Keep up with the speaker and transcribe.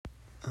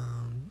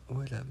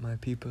What up, my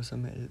people? So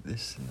I'm gonna edit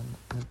this and I'm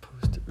not gonna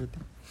post it really.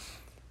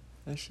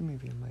 Actually,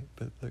 maybe I might,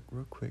 but look,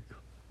 real quick.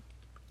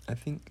 I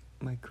think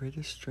my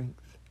greatest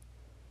strength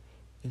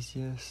is,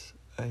 yes,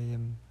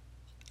 I'm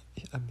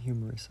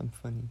humorous, I'm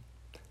funny.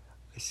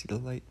 I see the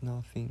light in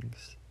all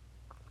things.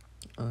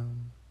 I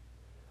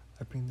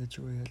bring the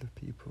joy out of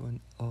people in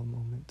all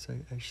moments.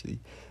 I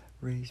actually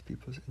raise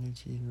people's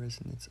energy and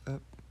resonance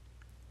up.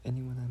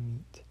 Anyone I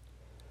meet.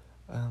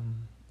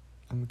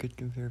 I'm a good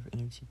conveyor of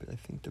energy, but I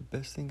think the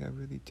best thing I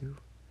really do,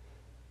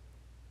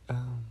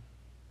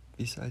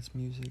 besides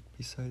music,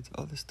 besides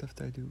all the stuff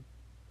that I do,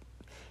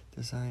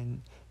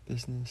 design,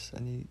 business, I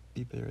need to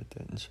be better at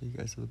that and show you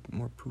guys a little bit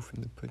more proof in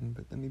the pudding,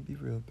 but let me be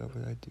real about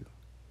what I do.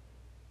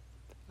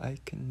 I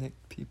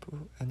connect people,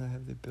 and I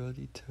have the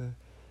ability to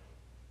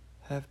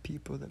have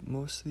people that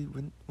mostly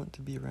wouldn't want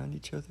to be around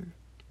each other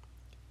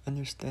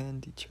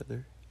understand each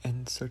other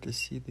and start to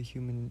see the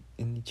human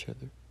in each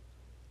other.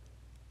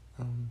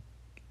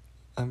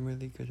 I'm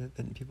really good at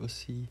letting people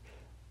see,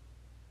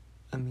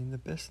 the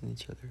best in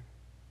each other.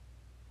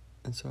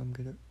 And so I'm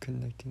good at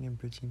connecting and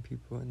bridging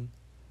people, and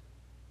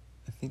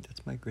I think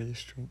that's my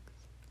greatest strength,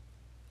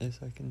 is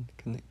I can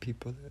connect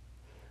people that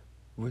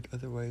would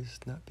otherwise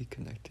not be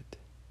connected.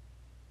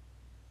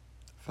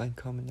 Find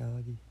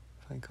commonality,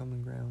 find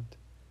common ground,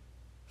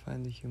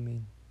 find the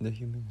human in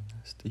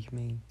us, the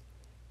humane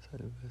side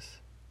of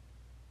us.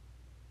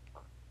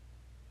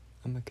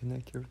 I'm a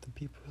connector of the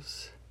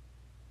peoples.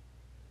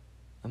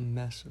 I'm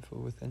masterful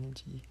with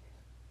energy,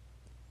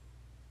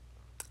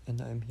 and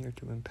I'm here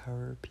to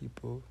empower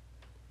people,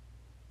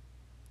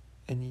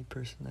 any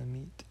person I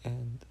meet,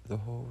 and the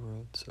whole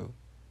world. So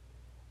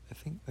I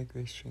think my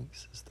greatest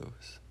strengths is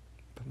those,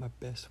 but my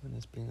best one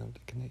is being able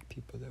to connect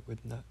people that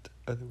would not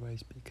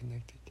otherwise be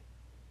connected.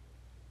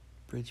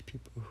 Bridge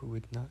people who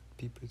would not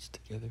be bridged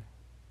together.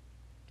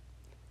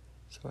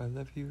 So I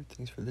love you.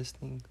 Thanks for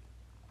listening.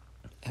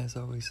 As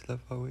always,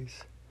 love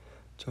always.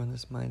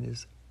 Jonas Mind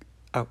is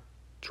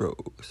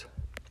outros.